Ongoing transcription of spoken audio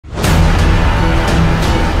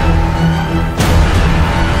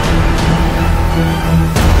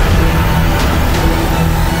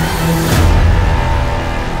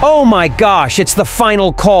my gosh, it's the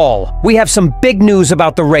final call. We have some big news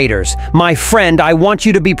about the Raiders. My friend, I want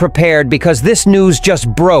you to be prepared because this news just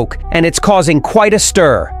broke and it's causing quite a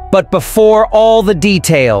stir. But before all the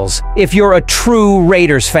details, if you're a true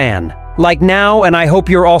Raiders fan, like now, and I hope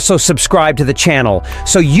you're also subscribed to the channel,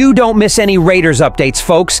 so you don't miss any Raiders updates,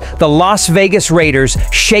 folks. The Las Vegas Raiders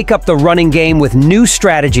shake up the running game with new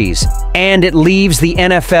strategies, and it leaves the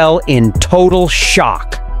NFL in total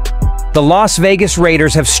shock. The Las Vegas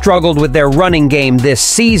Raiders have struggled with their running game this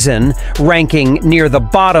season, ranking near the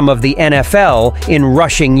bottom of the NFL in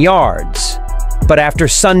rushing yards. But after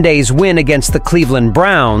Sunday's win against the Cleveland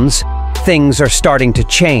Browns, things are starting to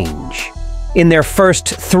change. In their first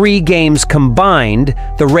 3 games combined,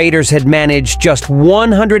 the Raiders had managed just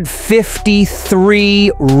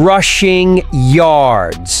 153 rushing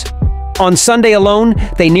yards. On Sunday alone,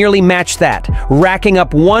 they nearly matched that, racking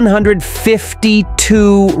up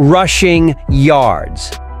 152 rushing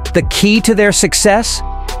yards. The key to their success?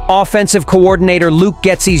 Offensive coordinator Luke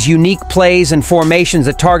Getsy's unique plays and formations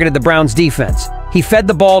that targeted the Browns' defense. He fed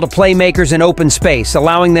the ball to playmakers in open space,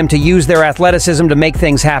 allowing them to use their athleticism to make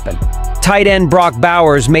things happen. Tight end Brock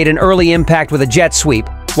Bowers made an early impact with a jet sweep,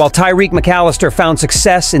 while Tyreek McAllister found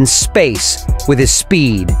success in space with his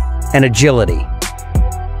speed and agility.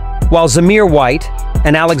 While Zamir White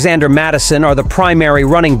and Alexander Mattison are the primary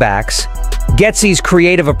running backs, Getsy's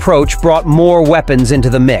creative approach brought more weapons into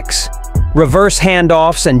the mix. Reverse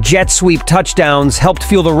handoffs and jet sweep touchdowns helped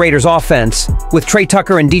fuel the Raiders' offense, with Trey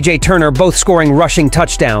Tucker and DJ Turner both scoring rushing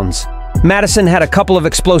touchdowns. Mattison had a couple of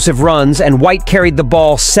explosive runs, and White carried the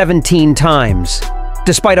ball 17 times.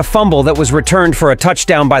 Despite a fumble that was returned for a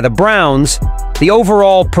touchdown by the Browns, the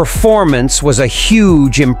overall performance was a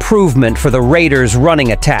huge improvement for the Raiders'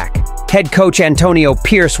 running attack. Head coach Antonio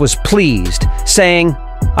Pierce was pleased, saying,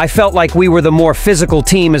 "I felt like we were the more physical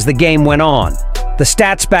team as the game went on." The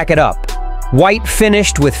stats back it up. White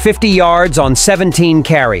finished with 50 yards on 17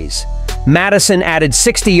 carries. Mattison added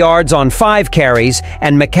 60 yards on 5 carries,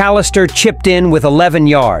 and McAllister chipped in with 11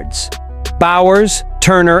 yards. Bowers,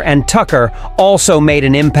 Turner, and Tucker also made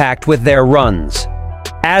an impact with their runs.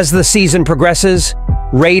 As the season progresses,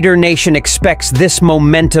 Raider Nation expects this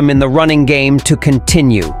momentum in the running game to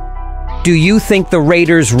continue. Do you think the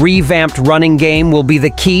Raiders' revamped running game will be the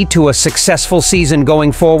key to a successful season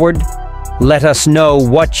going forward? Let us know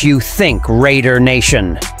what you think, Raider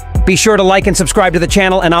Nation. Be sure to like and subscribe to the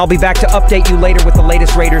channel, and I'll be back to update you later with the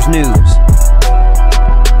latest Raiders news.